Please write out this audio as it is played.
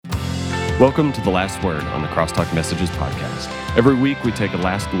Welcome to The Last Word on the Crosstalk Messages podcast. Every week, we take a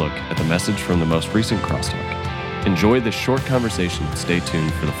last look at the message from the most recent Crosstalk. Enjoy this short conversation and stay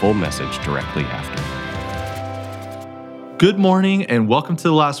tuned for the full message directly after. Good morning and welcome to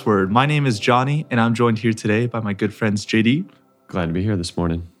The Last Word. My name is Johnny and I'm joined here today by my good friends JD. Glad to be here this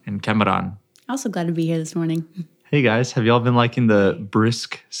morning. And Cameron. Also glad to be here this morning. Hey guys, have y'all been liking the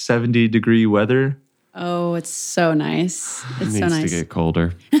brisk 70-degree weather? Oh, it's so nice. It's so nice. Needs to get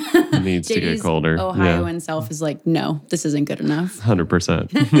colder. Needs to get colder. Ohioan self is like, no, this isn't good enough.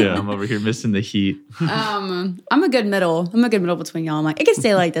 100%. Yeah, I'm over here missing the heat. I'm a good middle. I'm a good middle between y'all. I'm like, it can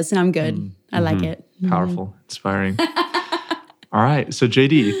stay like this and I'm good. I like it. Powerful, inspiring. All right, so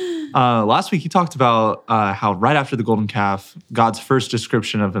JD, last week you talked about how right after the golden calf, God's first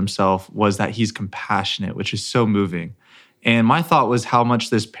description of himself was that he's compassionate, which is so moving. And my thought was how much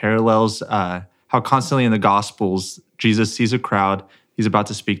this parallels how constantly in the Gospels, Jesus sees a crowd he's about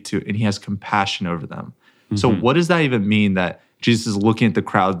to speak to, and he has compassion over them. Mm-hmm. So what does that even mean that Jesus is looking at the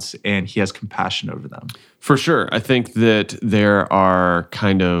crowds and he has compassion over them? For sure. I think that there are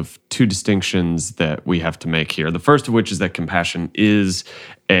kind of two distinctions that we have to make here. The first of which is that compassion is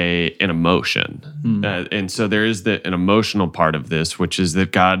an emotion. And so there is an emotional part of this, which is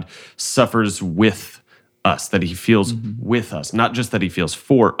that God suffers with us, that he feels with us. Not just that he feels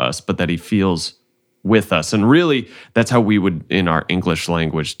for us, but that he feels with us. And really, that's how we would, in our English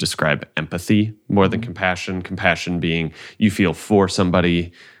language, describe empathy more than compassion. Compassion being you feel for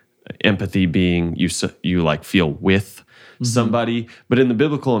somebody, empathy being you like feel with somebody. But in the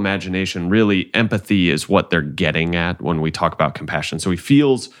biblical imagination, really, empathy is what they're getting at when we talk about compassion. So he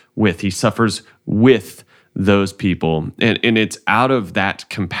feels with, he suffers with those people. And it's out of that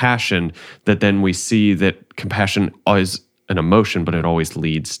compassion that then we see that compassion is an emotion, but it always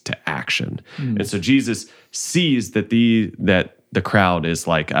leads to action. And so Jesus sees that the crowd is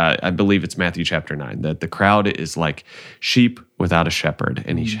like, I believe it's Matthew chapter 9, that the crowd is like sheep without a shepherd,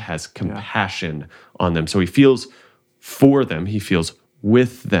 and he has compassion on them. So he feels for them, he feels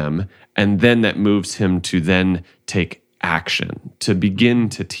with them, and then that moves him to then take action, to begin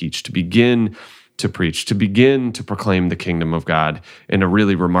to teach, to begin to preach, to begin to proclaim the kingdom of God in a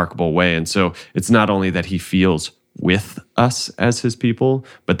really remarkable way. And so it's not only that he feels with us as his people,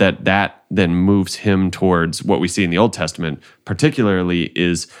 but that then moves him towards what we see in the Old Testament, particularly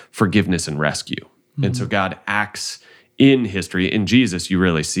is forgiveness and rescue. And so God acts in history. In Jesus, you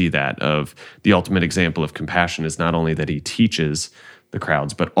really see that of the ultimate example of compassion is not only that he teaches the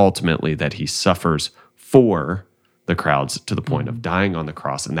crowds, but ultimately that he suffers for the crowds to the point of dying on the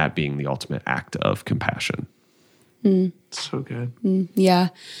cross, and that being the ultimate act of compassion. So good. Yeah.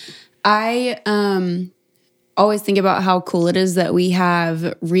 I always think about how cool it is that we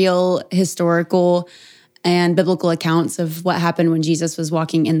have real historical and biblical accounts of what happened when Jesus was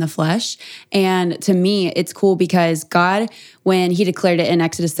walking in the flesh. And to me, it's cool because God, when he declared it in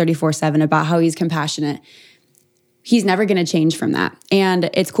Exodus 34:7 about how he's compassionate, he's never going to change from that. And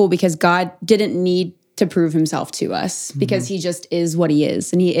it's cool because God didn't need to prove himself to us because he just is what he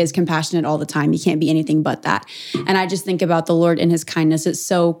is, and he is compassionate all the time. He can't be anything but that. And I just think about the Lord and his kindness. It's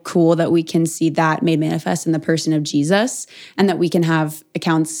so cool that we can see that made manifest in the person of Jesus, and that we can have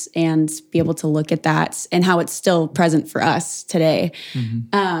accounts and be able to look at that and how it's still present for us today.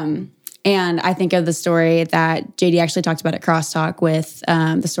 And I think of the story that JD actually talked about at Crosstalk with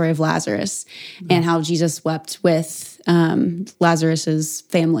the story of Lazarus and how Jesus wept with Lazarus's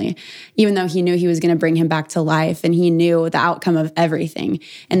family, even though he knew he was going to bring him back to life and he knew the outcome of everything.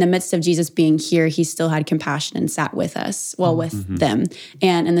 In the midst of Jesus being here, he still had compassion and sat with us, with them.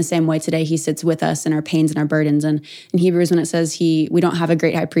 And in the same way today, he sits with us in our pains and our burdens. And in Hebrews, when it says we don't have a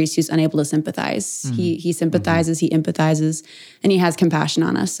great high priest who's unable to sympathize, he sympathizes, he empathizes, and he has compassion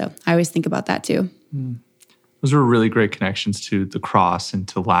on us. So I always think about that too. Those were really great connections to the cross and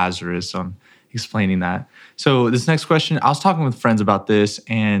to Lazarus on explaining that. So this next question, I was talking with friends about this,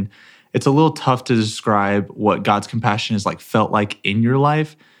 and it's a little tough to describe what God's compassion is felt like in your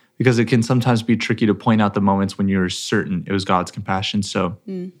life, because it can sometimes be tricky to point out the moments when you're certain it was God's compassion. So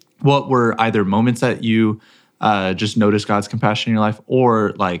what were either moments that you just noticed God's compassion in your life,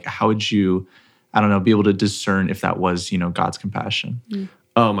 or how would you, be able to discern if that was, God's compassion?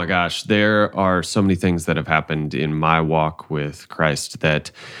 Oh my gosh, there are so many things that have happened in my walk with Christ that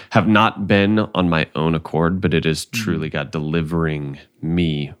have not been on my own accord, but it is truly God delivering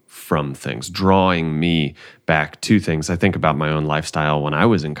me from things, drawing me back to things. I think about my own lifestyle when I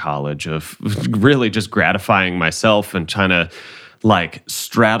was in college of really just gratifying myself and trying to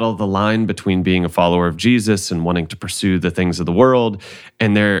straddle the line between being a follower of Jesus and wanting to pursue the things of the world.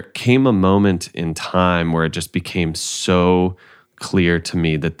 And there came a moment in time where it just became so clear to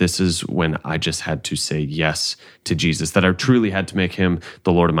me that this is when I just had to say yes to Jesus, that I truly had to make him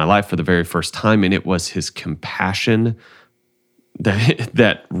the Lord of my life for the very first time. And it was his compassion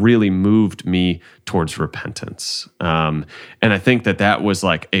that really moved me towards repentance. And I think that was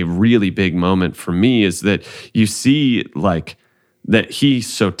like a really big moment for me, is that you see like that he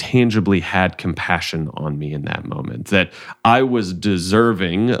so tangibly had compassion on me in that moment, that I was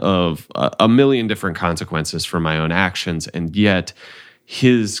deserving of a million different consequences for my own actions. And yet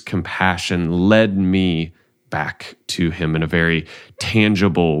his compassion led me back to him in a very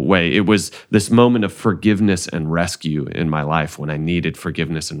tangible way. It was this moment of forgiveness and rescue in my life when I needed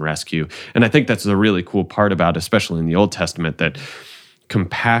forgiveness and rescue. And I think that's the really cool part about, especially in the Old Testament, that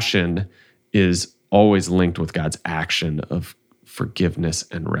compassion is always linked with God's action of forgiveness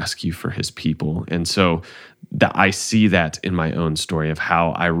and rescue for his people. And so I see that in my own story of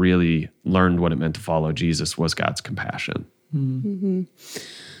how I really learned what it meant to follow Jesus was God's compassion. Mm-hmm.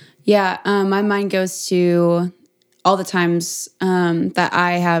 Yeah, my mind goes to all the times that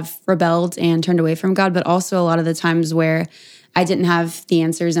I have rebelled and turned away from God, but also a lot of the times where I didn't have the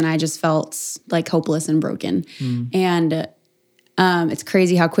answers and I just felt like hopeless and broken. And it's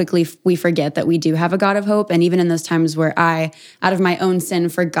crazy how quickly we forget that we do have a God of hope. And even in those times where I, out of my own sin,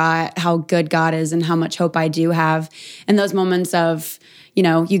 forgot how good God is and how much hope I do have, in those moments of, you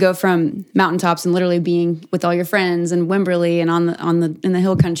know, you go from mountaintops and literally being with all your friends and Wimberley and in the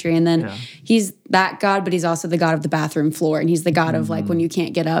hill country, and then he's that God, but he's also the God of the bathroom floor, and he's the God of like when you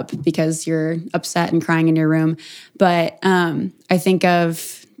can't get up because you're upset and crying in your room. But I think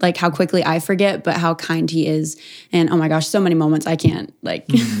of like how quickly I forget, but how kind he is, and oh my gosh, so many moments I can't like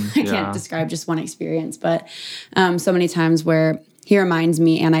I can't describe just one experience, but so many times where he reminds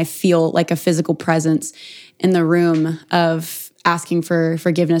me, and I feel like a physical presence in the room of asking for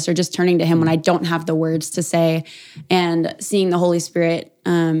forgiveness or just turning to him when I don't have the words to say, and seeing the Holy Spirit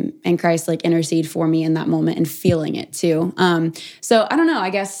and Christ like intercede for me in that moment and feeling it too. So I don't know,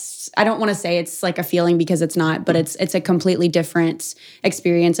 I guess I don't want to say it's like a feeling because it's not, but it's a completely different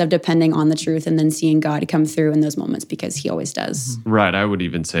experience of depending on the truth and then seeing God come through in those moments because he always does. Right. I would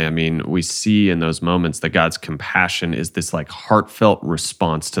even say, I mean, we see in those moments that God's compassion is this like heartfelt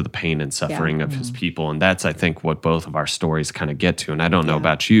response to the pain and suffering of his people. And that's, I think, what both of our stories kind of get to. And I don't know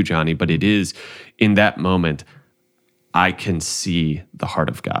about you, Johnny, but it is in that moment, I can see the heart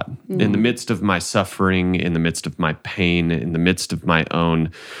of God. In the midst of my suffering, in the midst of my pain, in the midst of my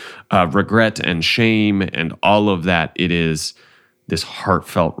own regret and shame and all of that, it is this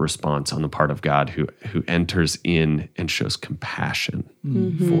heartfelt response on the part of God who enters in and shows compassion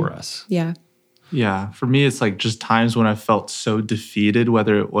for us. Yeah. Yeah. For me, it's like just times when I felt so defeated,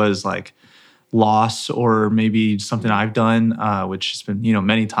 whether it was like loss or maybe something I've done, which has been,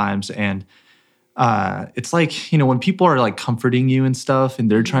 many times. And it's like, when people are like comforting you and stuff and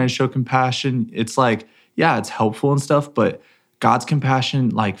they're trying to show compassion, it's like, yeah, it's helpful and stuff, but God's compassion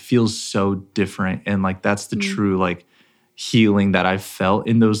like feels so different. And like, that's the true like healing that I've felt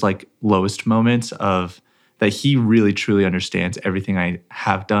in those like lowest moments of that he really truly understands everything I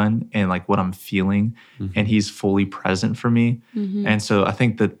have done and like what I'm feeling, and he's fully present for me. And so I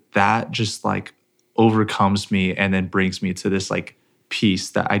think that just like overcomes me and then brings me to this like peace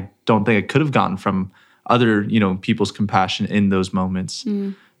that I don't think I could have gotten from other, people's compassion in those moments.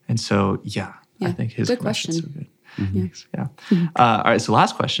 And so, I think his question is so good. Thanks. All right. So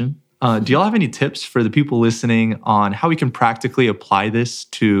last question. Do y'all have any tips for the people listening on how we can practically apply this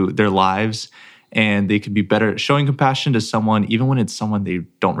to their lives and they could be better at showing compassion to someone, even when it's someone they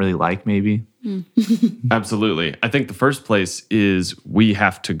don't really like, maybe? Absolutely. I think the first place is we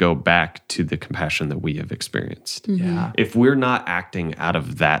have to go back to the compassion that we have experienced. Yeah. If we're not acting out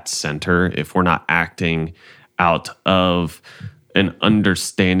of that center, if we're not acting out of an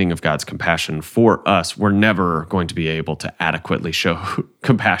understanding of God's compassion for us, we're never going to be able to adequately show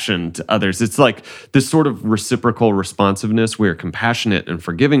compassion to others. It's like this sort of reciprocal responsiveness. We're compassionate and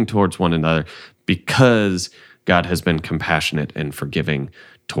forgiving towards one another because God has been compassionate and forgiving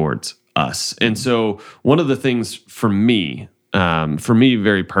towards us. And so one of the things for me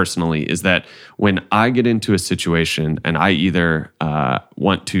very personally, is that when I get into a situation and I either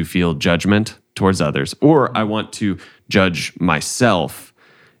want to feel judgment towards others or I want to judge myself,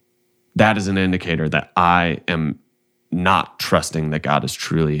 that is an indicator that I am not trusting that God is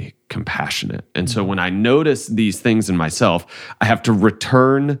truly compassionate. And so when I notice these things in myself, I have to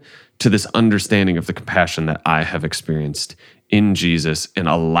return to this understanding of the compassion that I have experienced in Jesus and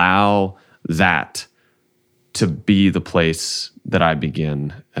allow that to be the place that I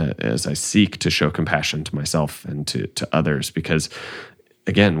begin as I seek to show compassion to myself and to others. Because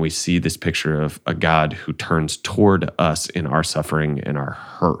again, we see this picture of a God who turns toward us in our suffering and our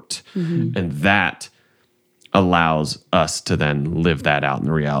hurt. And that allows us to then live that out in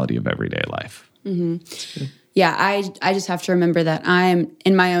the reality of everyday life. Yeah, I just have to remember that I'm,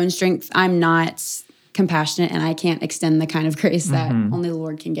 in my own strength, I'm not compassionate and I can't extend the kind of grace that only the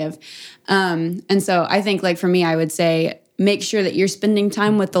Lord can give. And so I think, like, for me, I would say, make sure that you're spending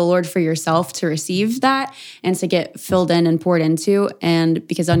time with the Lord for yourself to receive that and to get filled in and poured into. And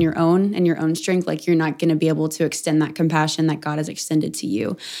because on your own and your own strength, like, you're not going to be able to extend that compassion that God has extended to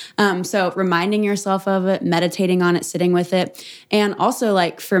you. So reminding yourself of it, meditating on it, sitting with it. And also,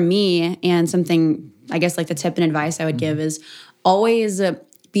 like, for me, and something, I guess, like the tip and advice I would give is always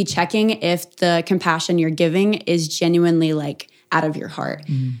be checking if the compassion you're giving is genuinely, like, out of your heart.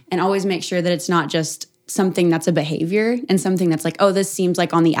 And always make sure that it's not just something that's a behavior and something that's like, oh, this seems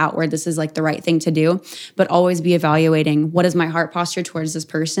like on the outward, this is like the right thing to do, but always be evaluating, what is my heart posture towards this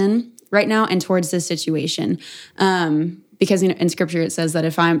person right now and towards this situation? Because, you know, in scripture it says that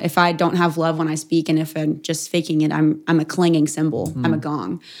if I don't have love when I speak, and if I'm just faking it, I'm a clanging cymbal, I'm a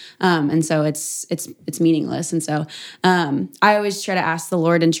gong, and so it's meaningless. And so I always try to ask the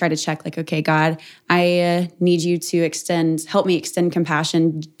Lord and try to check, like, okay, God, I need you to help me extend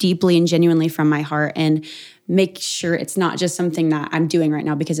compassion deeply and genuinely from my heart, and make sure it's not just something that I'm doing right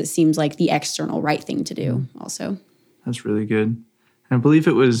now because it seems like the external right thing to do. Also, that's really good. And I believe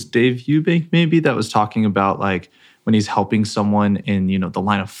it was Dave Eubank maybe that was talking about, like, when he's helping someone in, you know, the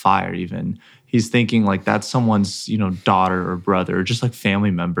line of fire even, he's thinking like that's someone's, you know, daughter or brother or just like family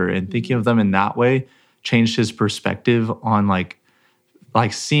member, and thinking of them in that way changed his perspective on like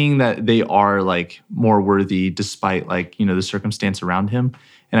seeing that they are like more worthy despite, like, you know, the circumstance around him.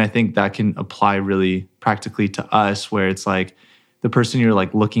 And I think that can apply really practically to us, where it's like the person you're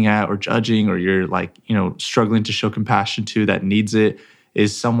like looking at or judging, or you're like, you know, struggling to show compassion to, that needs it,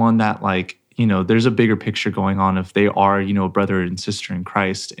 is someone that, like, you know, there's a bigger picture going on if they are, you know, a brother and sister in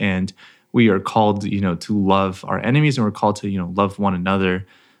Christ. And we are called, you know, to love our enemies, and we're called to, you know, love one another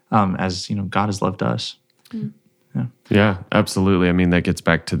as, you know, God has loved us. Yeah, absolutely. I mean, that gets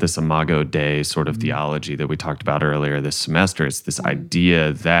back to this Imago Dei sort of theology that we talked about earlier this semester. It's this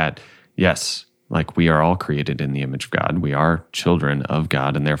idea that, yes, like, we are all created in the image of God. We are children of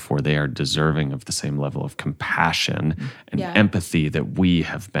God, and therefore they are deserving of the same level of compassion and empathy that we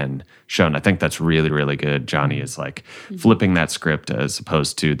have been shown. I think that's really, really good. Johnny is like flipping that script, as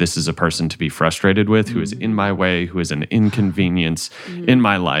opposed to, this is a person to be frustrated with, who is in my way, who is an inconvenience in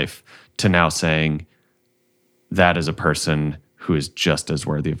my life, to now saying, that is a person who is just as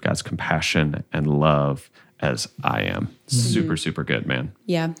worthy of God's compassion and love as I am. Super, super good, man.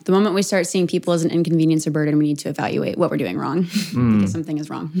 Yeah. The moment we start seeing people as an inconvenience or burden, we need to evaluate what we're doing wrong, because something is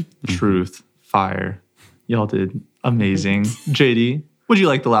wrong. Truth. Fire. Y'all did amazing. JD, would you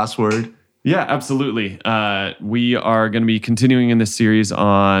like the last word? Yeah, absolutely. We are going to be continuing in this series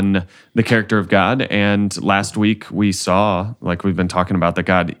on the character of God. And last week we saw, like we've been talking about, that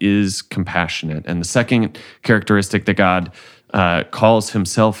God is compassionate. And the second characteristic that God calls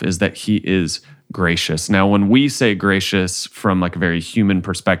himself is that he is gracious. Now, when we say gracious from like a very human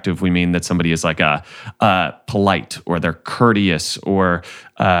perspective, we mean that somebody is like polite, or they're courteous, or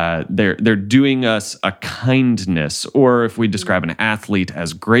they're doing us a kindness. Or if we describe an athlete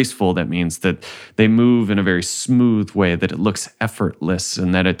as graceful, that means that they move in a very smooth way, that it looks effortless,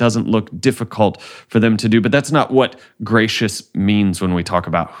 and that it doesn't look difficult for them to do. But that's not what gracious means when we talk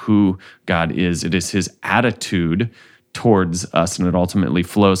about who God is. It is his attitude towards us, and it ultimately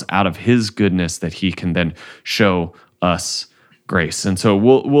flows out of his goodness that he can then show us grace. And so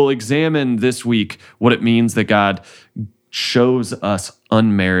we'll examine this week what it means that God shows us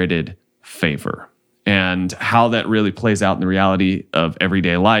unmerited favor, and how that really plays out in the reality of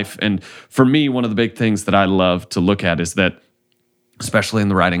everyday life. And for me, one of the big things that I love to look at is that, especially in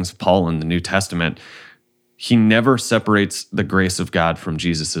the writings of Paul in the New Testament, he never separates the grace of God from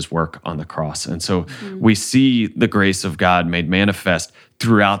Jesus's work on the cross. And so we see the grace of God made manifest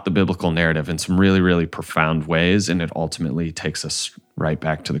throughout the biblical narrative in some really, really profound ways. And it ultimately takes us right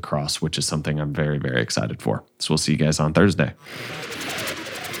back to the cross, which is something I'm very, very excited for. So we'll see you guys on Thursday.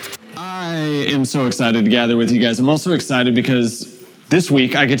 I am so excited to gather with you guys. I'm also excited because this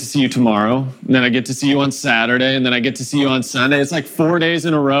week I get to see you tomorrow, and then I get to see you on Saturday, and then I get to see you on Sunday. It's like 4 days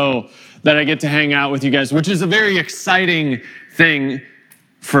in a row that I get to hang out with you guys, which is a very exciting thing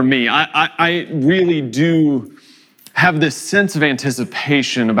for me. I really do have this sense of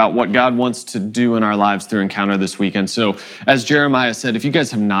anticipation about what God wants to do in our lives through Encounter this weekend. So as Jeremiah said, if you guys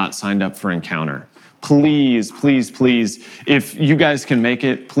have not signed up for Encounter, please, please, please, if you guys can make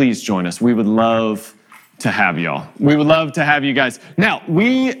it, please join us. We would love to have y'all. We would love to have you guys. Now,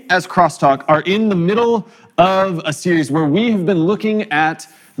 we as Crosstalk are in the middle of a series where we have been looking at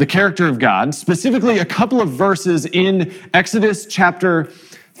the character of God, specifically a couple of verses in Exodus chapter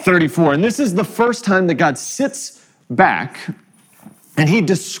 34. And this is the first time that God sits back and he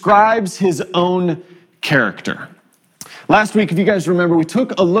describes his own character. Last week, if you guys remember, we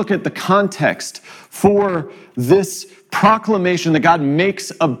took a look at the context for this proclamation that God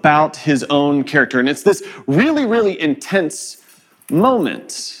makes about his own character. And it's this really, really intense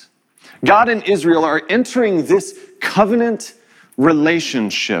moment. God and Israel are entering this covenant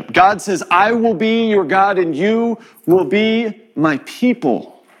relationship. God says, I will be your God and you will be my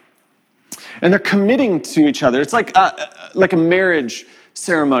people. And they're committing to each other. It's like a marriage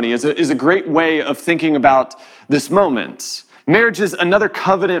ceremony is a great way of thinking about this moment. Marriage is another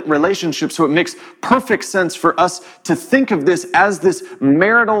covenant relationship, so it makes perfect sense for us to think of this as this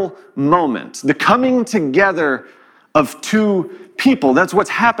marital moment, the coming together of two people. That's what's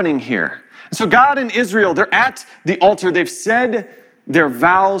happening here. So God and Israel, they're at the altar. They've said their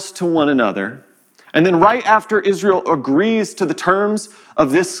vows to one another. And then right after Israel agrees to the terms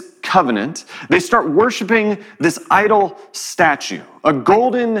of this covenant, they start worshiping this idol statue, a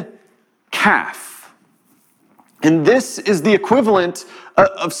golden calf. And this is the equivalent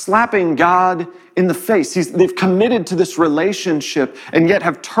of slapping God in the face. They've committed to this relationship and yet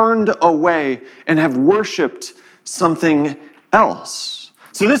have turned away and have worshiped something else.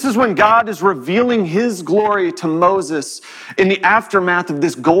 So this is when God is revealing his glory to Moses in the aftermath of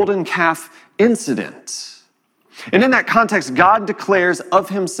this golden calf incident. And in that context, God declares of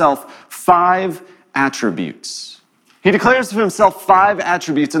himself 5 attributes. He declares of himself 5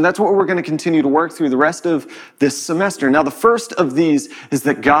 attributes, and that's what we're going to continue to work through the rest of this semester. Now, the first of these is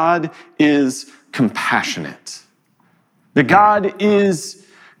that God is compassionate. That God is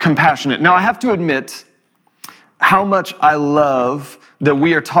compassionate. Now, I have to admit how much I love that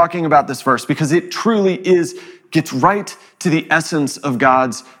we are talking about this verse because it truly gets right to the essence of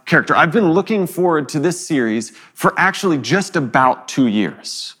God's character. I've been looking forward to this series for actually just about 2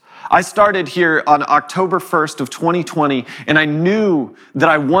 years. I started here on October 1st of 2020, and I knew that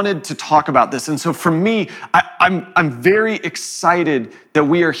I wanted to talk about this. And so for me, I'm very excited that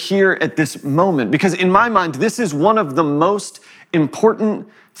we are here at this moment, because in my mind, this is one of the most important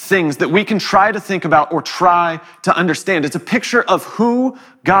things that we can try to think about or try to understand. It's a picture of who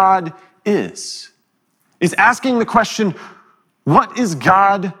God is. It's asking the question, what is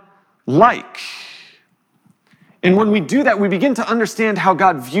God like? And when we do that, we begin to understand how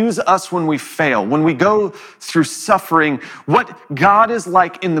God views us when we fail, when we go through suffering, what God is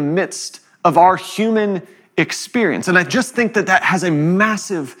like in the midst of our human experience. And I just think that that has a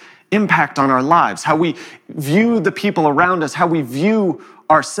massive impact on our lives, how we view the people around us, how we view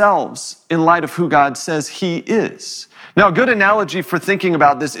ourselves in light of who God says he is. Now, a good analogy for thinking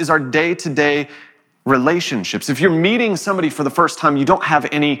about this is our day-to-day relationships. If you're meeting somebody for the first time, you don't have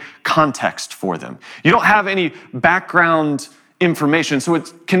any context for them. You don't have any background information, so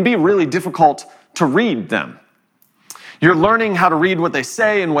it can be really difficult to read them. You're learning how to read what they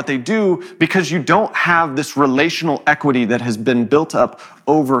say and what they do because you don't have this relational equity that has been built up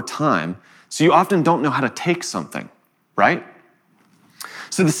over time. So you often don't know how to take something, right?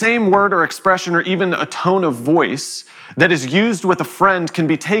 So the same word or expression or even a tone of voice that is used with a friend can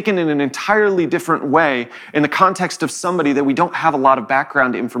be taken in an entirely different way in the context of somebody that we don't have a lot of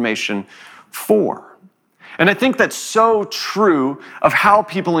background information for. And I think that's so true of how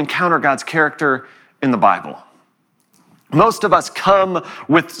people encounter God's character in the Bible. Most of us come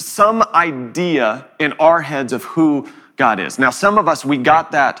with some idea in our heads of who God is. Now, some of us, we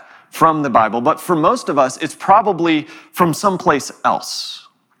got that from the Bible, but for most of us, it's probably from someplace else.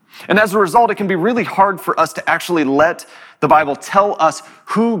 And as a result, it can be really hard for us to actually let the Bible tell us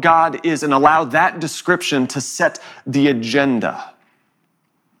who God is and allow that description to set the agenda.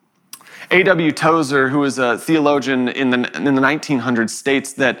 A.W. Tozer, who is a theologian in the 1900s,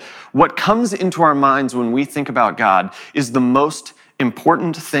 states that what comes into our minds when we think about God is the most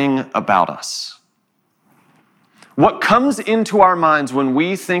important thing about us. What comes into our minds when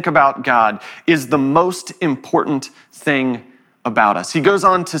we think about God is the most important thing about us. He goes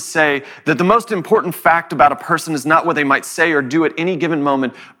on to say that the most important fact about a person is not what they might say or do at any given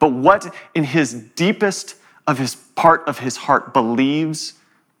moment, but what in his deepest of his part of his heart believes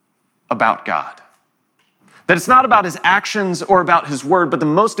about God. That it's not about his actions or about his word, but the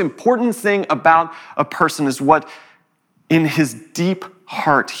most important thing about a person is what in his deep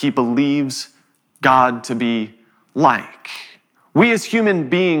heart he believes God to be like. We as human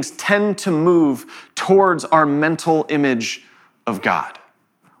beings tend to move towards our mental image of God.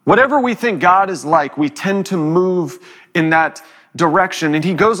 Whatever we think God is like, we tend to move in that direction. And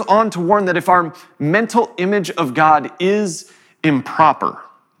he goes on to warn that if our mental image of God is improper,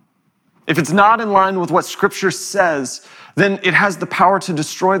 if it's not in line with what Scripture says, then it has the power to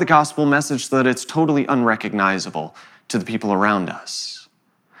destroy the gospel message so that it's totally unrecognizable to the people around us.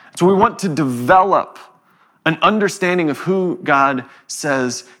 So we want to develop an understanding of who God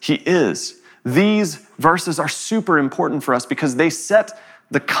says he is. These verses are super important for us because they set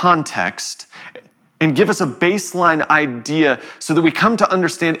the context and give us a baseline idea so that we come to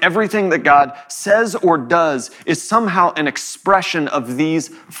understand everything that God says or does is somehow an expression of these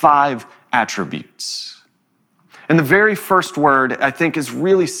 5 attributes. And the very first word, I think, is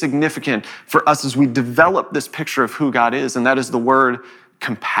really significant for us as we develop this picture of who God is, and that is the word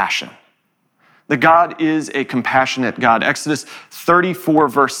compassion. That God is a compassionate God. Exodus 34,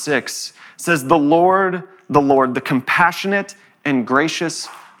 verse 6 says, the Lord, the compassionate and gracious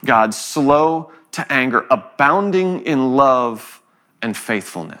God, slow to anger, abounding in love and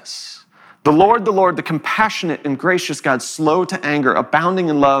faithfulness. The Lord, the compassionate and gracious God, slow to anger, abounding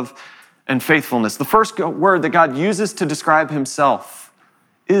in love and faithfulness. The first word that God uses to describe himself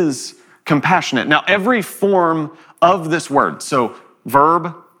is compassionate. Now, every form of this word, so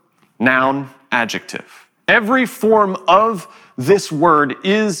verb, noun, adjective, every form of this word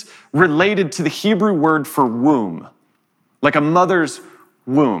is related to the Hebrew word for womb, like a mother's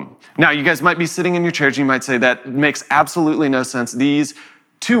womb. Now, you guys might be sitting in your chairs, you might say that makes absolutely no sense. These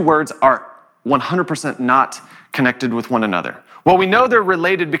 2 words are 100% not connected with one another. Well, we know they're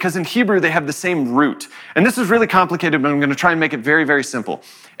related because in Hebrew they have the same root. And this is really complicated, but I'm going to try and make it very, very simple.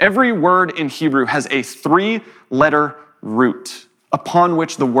 Every word in Hebrew has a 3-letter root upon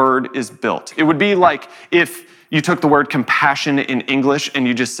which the word is built. It would be like if you took the word compassion in English and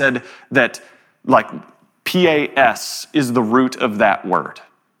you just said that like PAS is the root of that word.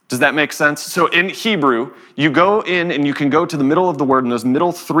 Does that make sense? So in Hebrew, you go in and you can go to the middle of the word, and those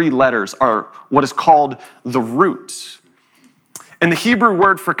middle 3 letters are what is called the root. And the Hebrew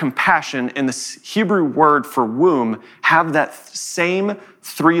word for compassion and the Hebrew word for womb have that same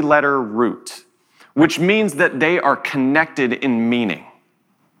 3-letter root, which means that they are connected in meaning,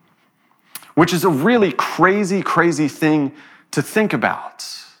 which is a really crazy, crazy thing to think about.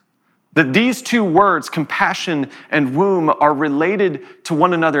 That these 2 words, compassion and womb, are related to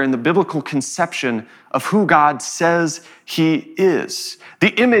one another in the biblical conception of who God says he is. The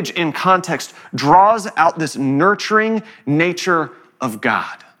image in context draws out this nurturing nature of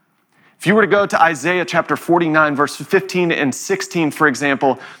God. If you were to go to Isaiah chapter 49, verse 15 and 16, for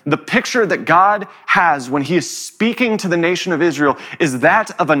example, the picture that God has when he is speaking to the nation of Israel is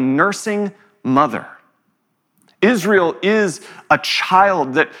that of a nursing mother. Israel is a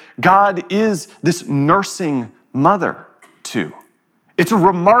child that God is this nursing mother to. It's a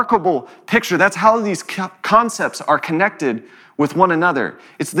remarkable picture. That's how these concepts are connected with one another.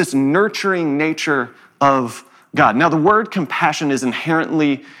 It's this nurturing nature of God. Now, the word compassion is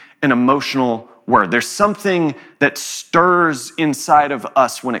inherently an emotional word. There's something that stirs inside of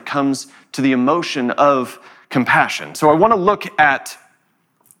us when it comes to the emotion of compassion. So I want to look at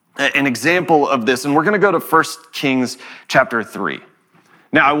an example of this, and we're going to go to 1 Kings chapter 3.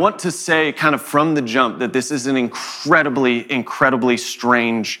 Now, I want to say kind of from the jump that this is an incredibly, incredibly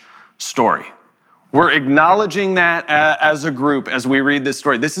strange story. We're acknowledging that as a group as we read this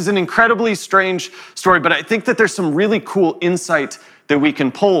story. This is an incredibly strange story, but I think that there's some really cool insight that we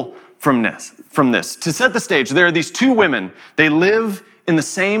can pull from this. To set the stage, there are these 2 women. They live in the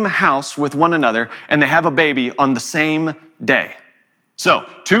same house with one another, and they have a baby on the same day. So,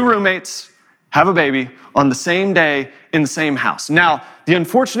 2 roommates have a baby on the same day in the same house. Now, the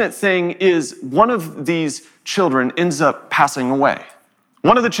unfortunate thing is one of these children ends up passing away.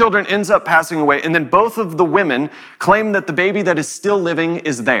 One of the children ends up passing away, and then both of the women claim that the baby that is still living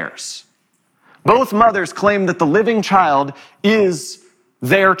is theirs. Both mothers claim that the living child is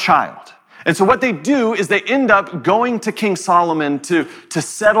their child. And so what they do is they end up going to King Solomon to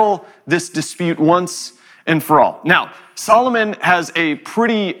settle this dispute once and for all. Now, Solomon has a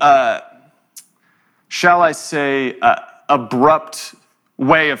pretty, abrupt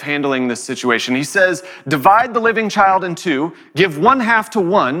way of handling this situation. He says, divide the living child in 2, give 1/2 to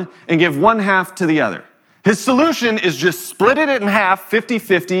one, and give 1/2 to the other. His solution is just split it in half,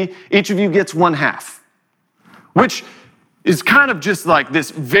 50-50, each of you gets 1/2, which is kind of just like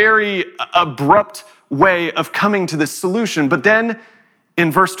this very abrupt way of coming to this solution. But then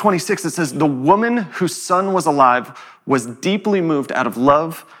in verse 26, it says, the woman whose son was alive was deeply moved out of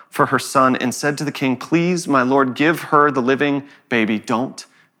love for her son and said to the king, please, my lord, give her the living baby. Don't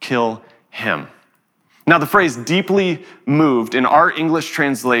kill him. Now, the phrase deeply moved in our English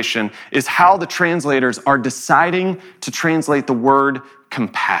translation is how the translators are deciding to translate the word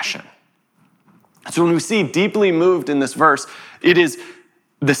compassion. So when we see deeply moved in this verse, it is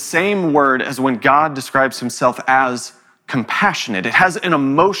the same word as when God describes himself as compassionate. It has an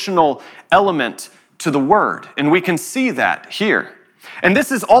emotional element to the word, and we can see that here. And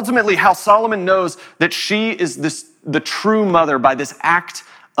this is ultimately how Solomon knows that she is the true mother by this act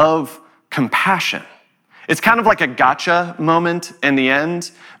of compassion. It's kind of like a gotcha moment in the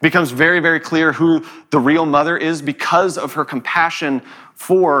end. It becomes very, very clear who the real mother is because of her compassion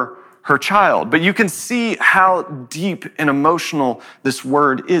for her child. But you can see how deep and emotional this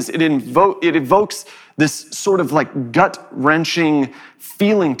word is. It evokes this sort of like gut-wrenching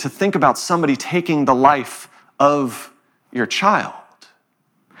feeling to think about somebody taking the life of your child.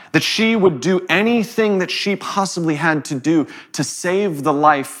 That she would do anything that she possibly had to do to save the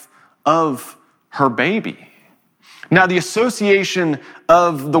life of her baby. Now, the association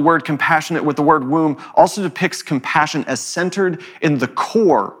of the word compassionate with the word womb also depicts compassion as centered in the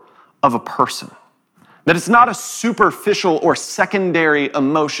core of a person. That it's not a superficial or secondary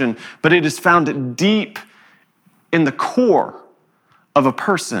emotion, but it is found deep in the core of a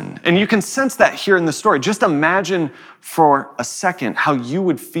person. And you can sense that here in the story. Just imagine for a second how you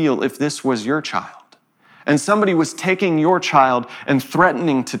would feel if this was your child and somebody was taking your child and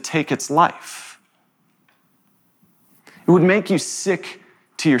threatening to take its life. It would make you sick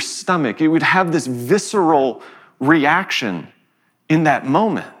to your stomach. It would have this visceral reaction in that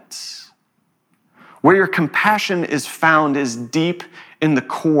moment. Where your compassion is found is deep in the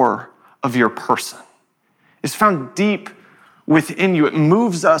core of your person. It's found deep within you. It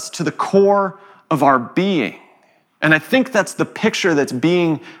moves us to the core of our being. And I think that's the picture that's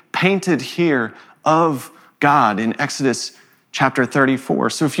being painted here of God in Exodus chapter 34.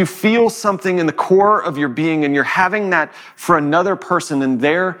 So if you feel something in the core of your being and you're having that for another person in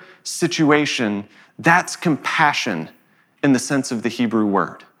their situation, that's compassion in the sense of the Hebrew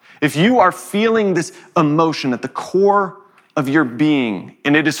word. If you are feeling this emotion at the core of your being,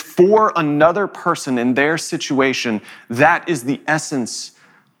 and it is for another person in their situation, that is the essence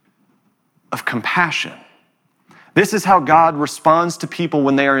of compassion. This is how God responds to people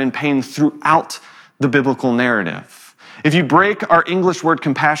when they are in pain throughout the biblical narrative. If you break our English word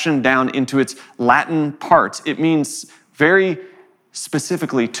compassion down into its Latin parts, it means very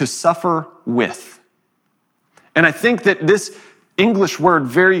specifically to suffer with. And I think that this English word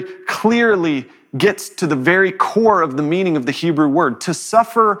very clearly gets to the very core of the meaning of the Hebrew word, to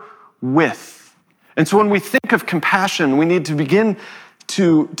suffer with. And so when we think of compassion, we need to begin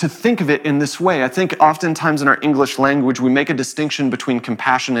to think of it in this way. I think oftentimes in our English language, we make a distinction between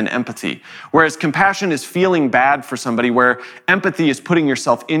compassion and empathy. Whereas compassion is feeling bad for somebody, where empathy is putting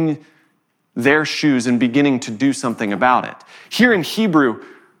yourself in their shoes and beginning to do something about it. Here in Hebrew,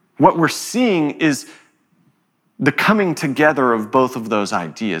 what we're seeing is the coming together of both of those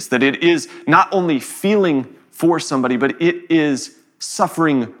ideas, that it is not only feeling for somebody, but it is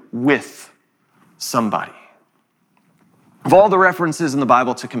suffering with somebody. Of all the references in the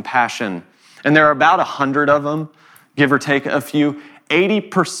Bible to compassion, and there are about 100 of them, give or take a few,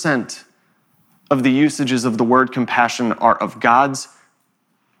 80% of the usages of the word compassion are of God's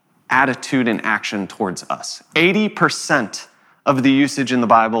attitude and action towards us. 80% of the usage in the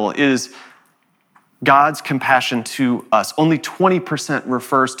Bible is God's compassion to us. Only 20%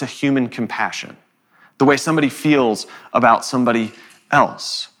 refers to human compassion, the way somebody feels about somebody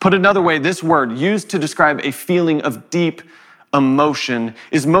else. Put another way, this word, used to describe a feeling of deep emotion,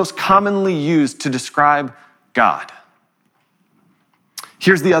 is most commonly used to describe God.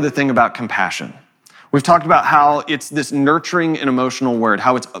 Here's the other thing about compassion. We've talked about how it's this nurturing and emotional word,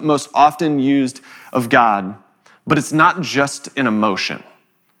 how it's most often used of God, but it's not just an emotion,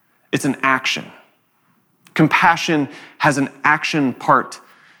 it's an action. Compassion has an action part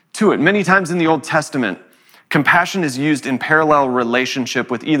to it. Many times in the Old Testament, compassion is used in parallel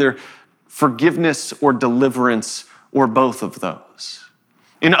relationship with either forgiveness or deliverance or both of those.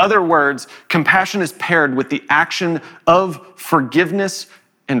 In other words, compassion is paired with the action of forgiveness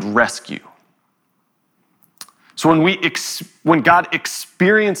and rescue. So when God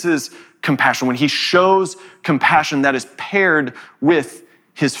experiences compassion, when he shows compassion, that is paired with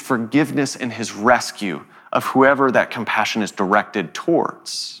his forgiveness and his rescue of whoever that compassion is directed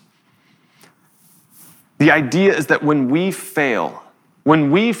towards. The idea is that when we fail in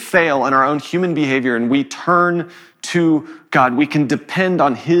our own human behavior and we turn to God, we can depend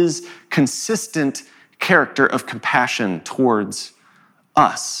on his consistent character of compassion towards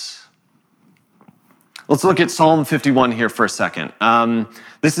us. Let's look at Psalm 51 here for a second.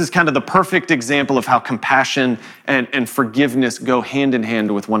 This is kind of the perfect example of how compassion and forgiveness go hand in hand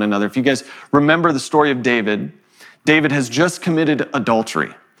with one another. If you guys remember the story of David, David has just committed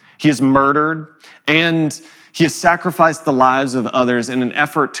adultery. He has murdered and he has sacrificed the lives of others in an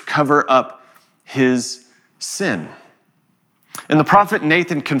effort to cover up his sin. And the prophet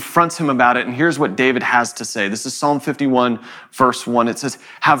Nathan confronts him about it, and here's what David has to say. This is Psalm 51, verse 1. It says,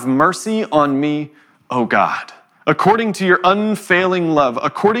 "Have mercy on me, O God, according to your unfailing love,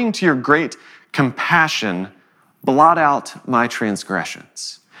 according to your great compassion, blot out my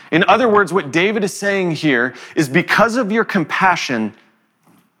transgressions." In other words, what David is saying here is, because of your compassion,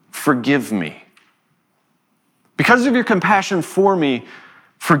 forgive me. Because of your compassion for me,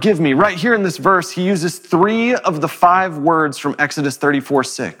 forgive me. Right here in this verse, he uses 3 of the 5 words from Exodus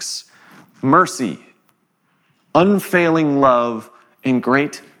 34:6. Mercy, unfailing love, and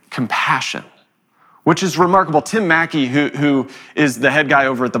great compassion, which is remarkable. Tim Mackey, who is the head guy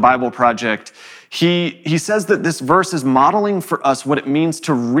over at the Bible Project, he says that this verse is modeling for us what it means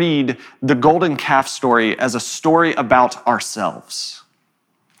to read the golden calf story as a story about ourselves.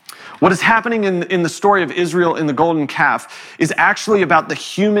 What is happening in the story of Israel in the golden calf is actually about the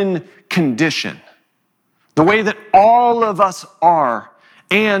human condition, the way that all of us are,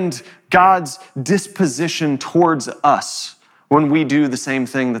 and God's disposition towards us when we do the same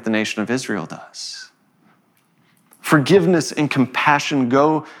thing that the nation of Israel does. Forgiveness and compassion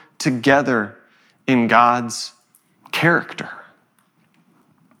go together in God's character.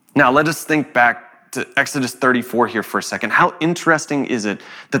 Now, let us think back to Exodus 34 here for a second. How interesting is it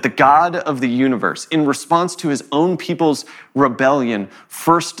that the God of the universe, in response to his own people's rebellion,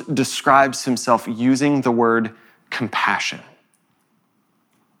 first describes himself using the word compassion?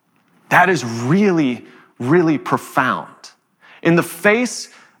 That is really, really profound. In the face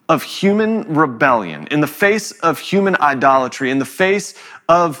of human rebellion, in the face of human idolatry, in the face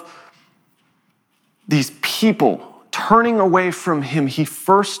of these people turning away from him, he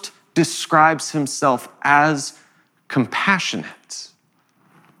first describes himself as compassionate.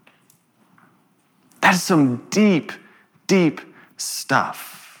 That is some deep, deep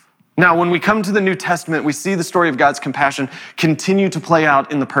stuff. Now, when we come to the New Testament, we see the story of God's compassion continue to play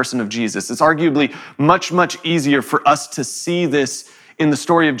out in the person of Jesus. It's arguably much, much easier for us to see this in the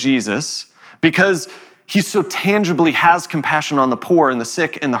story of Jesus because he so tangibly has compassion on the poor and the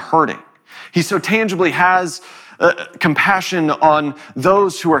sick and the hurting. He so tangibly has compassion on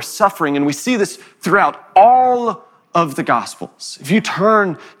those who are suffering. And we see this throughout all of the Gospels. If you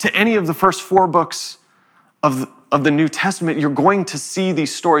turn to any of the first 4 books of the New Testament, you're going to see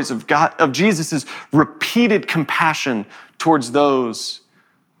these stories of Jesus' repeated compassion towards those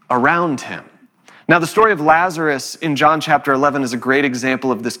around him. Now, the story of Lazarus in John chapter 11 is a great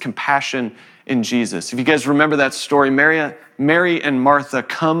example of this compassion in Jesus. If you guys remember that story, Mary and Martha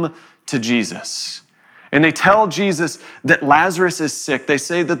come to Jesus. And they tell Jesus that Lazarus is sick. They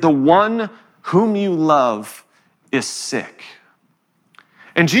say that the one whom you love is sick.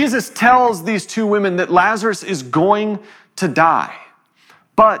 And Jesus tells these 2 women that Lazarus is going to die,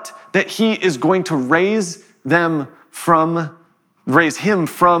 but that he is going to raise him from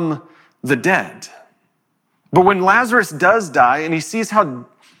the dead. But when Lazarus does die and he sees how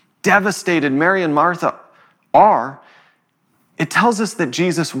devastated Mary and Martha are, it tells us that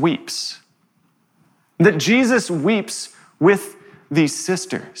Jesus weeps. That Jesus weeps with these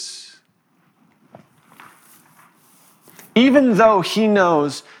sisters. Even though he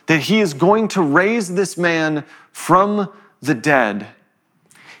knows that he is going to raise this man from the dead,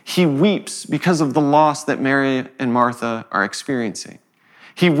 he weeps because of the loss that Mary and Martha are experiencing.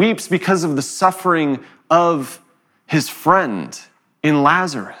 He weeps because of the suffering of his friend in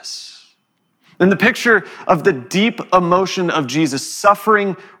Lazarus. And the picture of the deep emotion of Jesus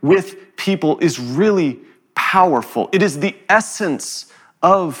suffering with people is really powerful. It is the essence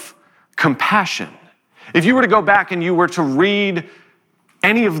of compassion. If you were to go back and you were to read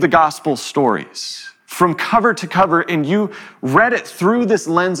any of the gospel stories from cover to cover and you read it through this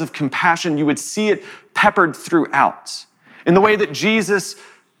lens of compassion, you would see it peppered throughout in the way that Jesus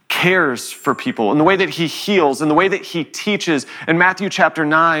cares for people, in the way that he heals, in the way that he teaches. In Matthew chapter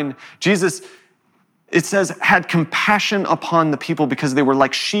 9, Jesus, it says, had compassion upon the people because they were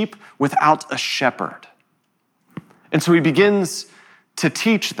like sheep without a shepherd. And so he begins to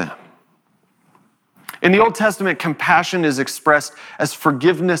teach them. In the Old Testament, compassion is expressed as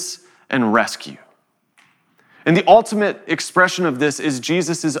forgiveness and rescue. And the ultimate expression of this is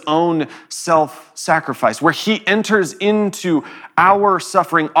Jesus' own self-sacrifice, where he enters into our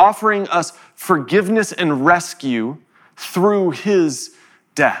suffering, offering us forgiveness and rescue through his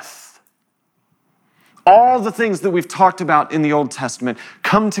death. All the things that we've talked about in the Old Testament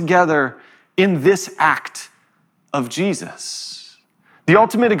come together in this act of Jesus. The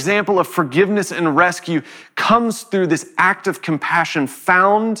ultimate example of forgiveness and rescue comes through this act of compassion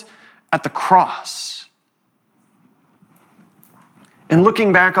found at the cross. And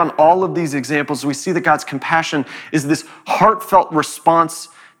looking back on all of these examples, we see that God's compassion is this heartfelt response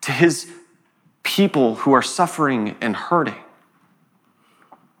to his people who are suffering and hurting.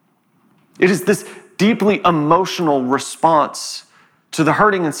 It is this deeply emotional response to the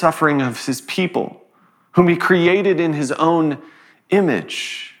hurting and suffering of his people, whom he created in his own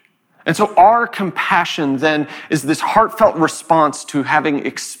image. And so our compassion then is this heartfelt response to having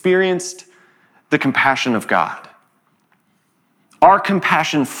experienced the compassion of God. Our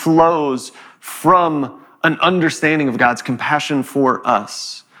compassion flows from an understanding of God's compassion for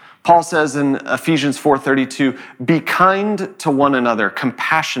us. Paul says in Ephesians 4:32, be kind to one another,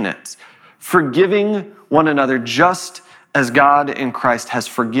 compassionate, forgiving one another just as God in Christ has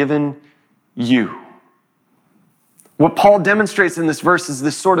forgiven you. What Paul demonstrates in this verse is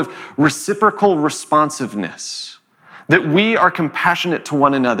this sort of reciprocal responsiveness, that we are compassionate to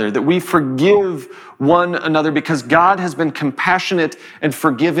one another, that we forgive one another because God has been compassionate and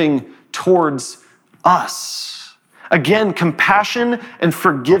forgiving towards us. Again, compassion and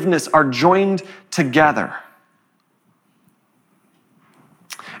forgiveness are joined together.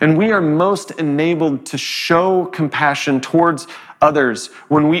 And we are most enabled to show compassion towards others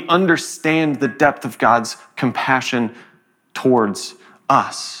when we understand the depth of God's compassion towards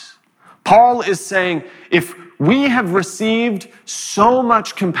us. Paul is saying, if we have received so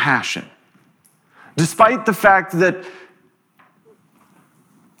much compassion, despite the fact that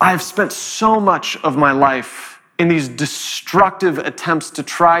I've spent so much of my life in these destructive attempts to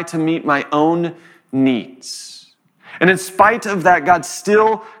try to meet my own needs, and in spite of that, God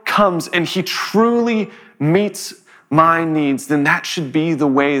still comes and he truly meets my needs, then that should be the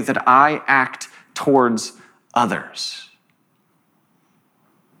way that I act towards others.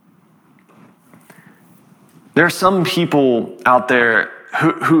 There are some people out there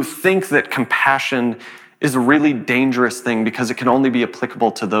who think that compassion is a really dangerous thing because it can only be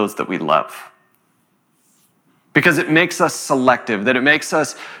applicable to those that we love. Because it makes us selective, that it makes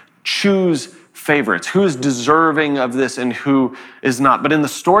us choose favorites, who is deserving of this and who is not. But in the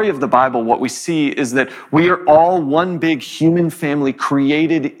story of the Bible, what we see is that we are all one big human family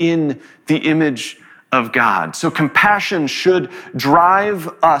created in the image of God. So compassion should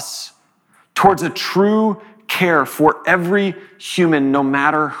drive us towards a true care for every human, no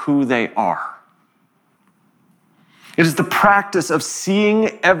matter who they are. It is the practice of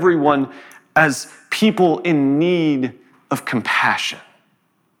seeing everyone as people in need of compassion.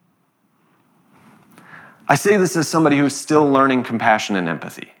 I say this as somebody who's still learning compassion and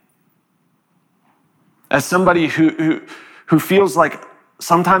empathy. As somebody who feels like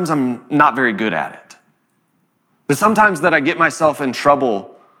sometimes I'm not very good at it. But sometimes that I get myself in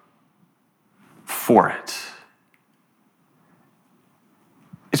trouble for it.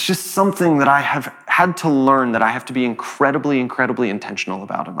 It's just something that I have had to learn that I have to be incredibly, incredibly intentional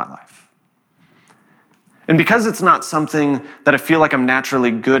about in my life. And because it's not something that I feel like I'm naturally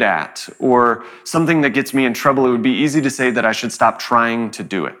good at or something that gets me in trouble, it would be easy to say that I should stop trying to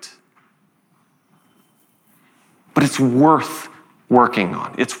do it. But it's worth working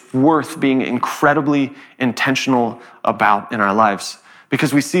on. It's worth being incredibly intentional about in our lives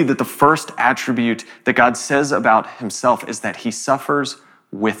because we see that the first attribute that God says about himself is that he suffers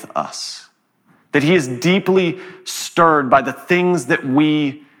with us, that he is deeply stirred by the things that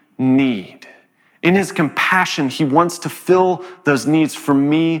we need. In his compassion, he wants to fill those needs for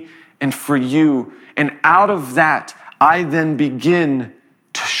me and for you. And out of that, I then begin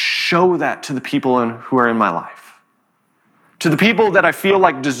to show that to the people who are in my life. To the people that I feel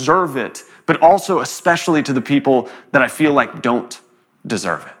like deserve it, but also especially to the people that I feel like don't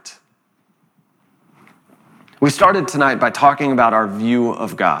deserve it. We started tonight by talking about our view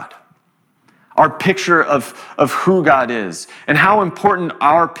of God. Our picture of who God is and how important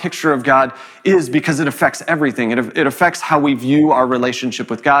our picture of God is because it affects everything. It affects how we view our relationship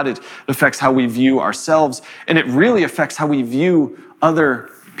with God. It affects how we view ourselves. And it really affects how we view other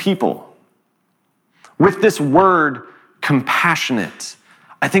people. With this word, compassionate,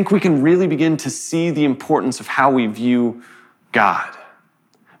 I think we can really begin to see the importance of how we view God.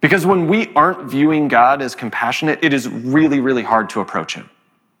 Because when we aren't viewing God as compassionate, it is really, really hard to approach him.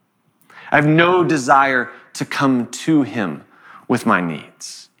 I have no desire to come to him with my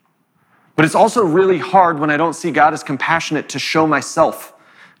needs. But it's also really hard when I don't see God as compassionate to show myself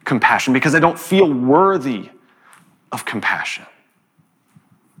compassion because I don't feel worthy of compassion.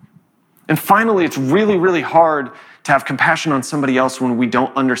 And finally, it's really, really hard to have compassion on somebody else when we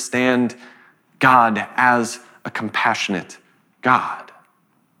don't understand God as a compassionate God.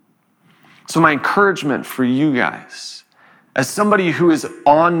 So my encouragement for you guys, as somebody who is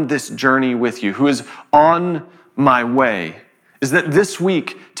on this journey with you, who is on my way, is that this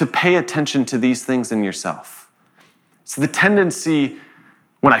week to pay attention to these things in yourself. It's the tendency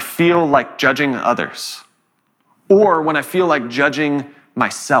when I feel like judging others, or when I feel like judging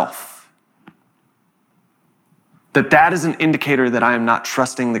myself, that is an indicator that I am not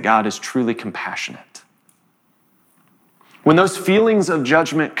trusting that God is truly compassionate. When those feelings of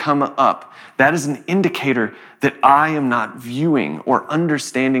judgment come up, that is an indicator that I am not viewing or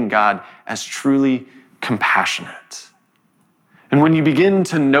understanding God as truly compassionate. And when you begin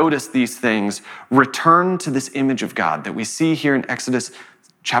to notice these things, return to this image of God that we see here in Exodus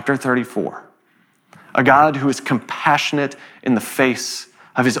chapter 34. A God who is compassionate in the face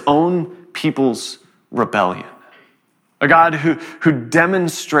of his own people's rebellion. A God who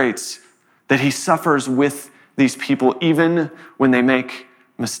demonstrates that he suffers with these people even when they make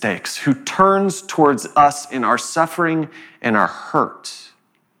mistakes, who turns towards us in our suffering and our hurt.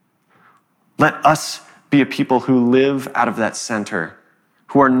 Let us be a people who live out of that center,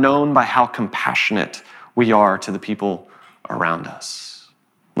 who are known by how compassionate we are to the people around us.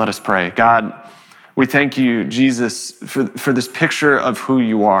 Let us pray. God, we thank you, Jesus, for this picture of who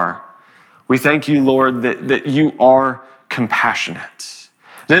you are. We thank you, Lord, that you are compassionate.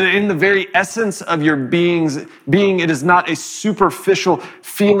 That in the very essence of your being, it is not a superficial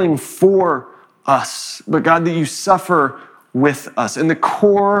feeling for us, but God, that you suffer with us. In the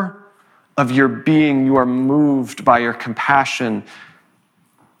core of your being, you are moved by your compassion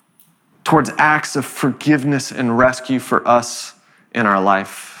towards acts of forgiveness and rescue for us in our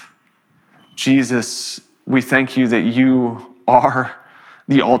life. Jesus, we thank you that you are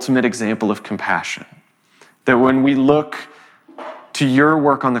the ultimate example of compassion. That when we look to your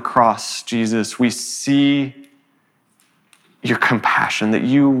work on the cross, Jesus, we see your compassion, that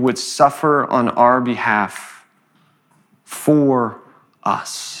you would suffer on our behalf for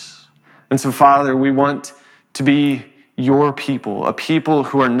us. And so, Father, we want to be your people, a people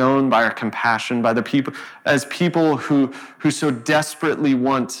who are known by our compassion, by the people, as people who so desperately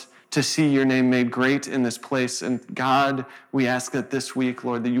want to see your name made great in this place. And God, we ask that this week,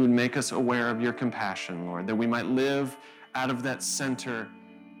 Lord, that you would make us aware of your compassion, Lord, that we might live out of that center,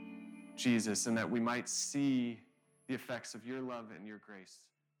 Jesus, and that we might see the effects of your love and your grace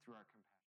through our compassion.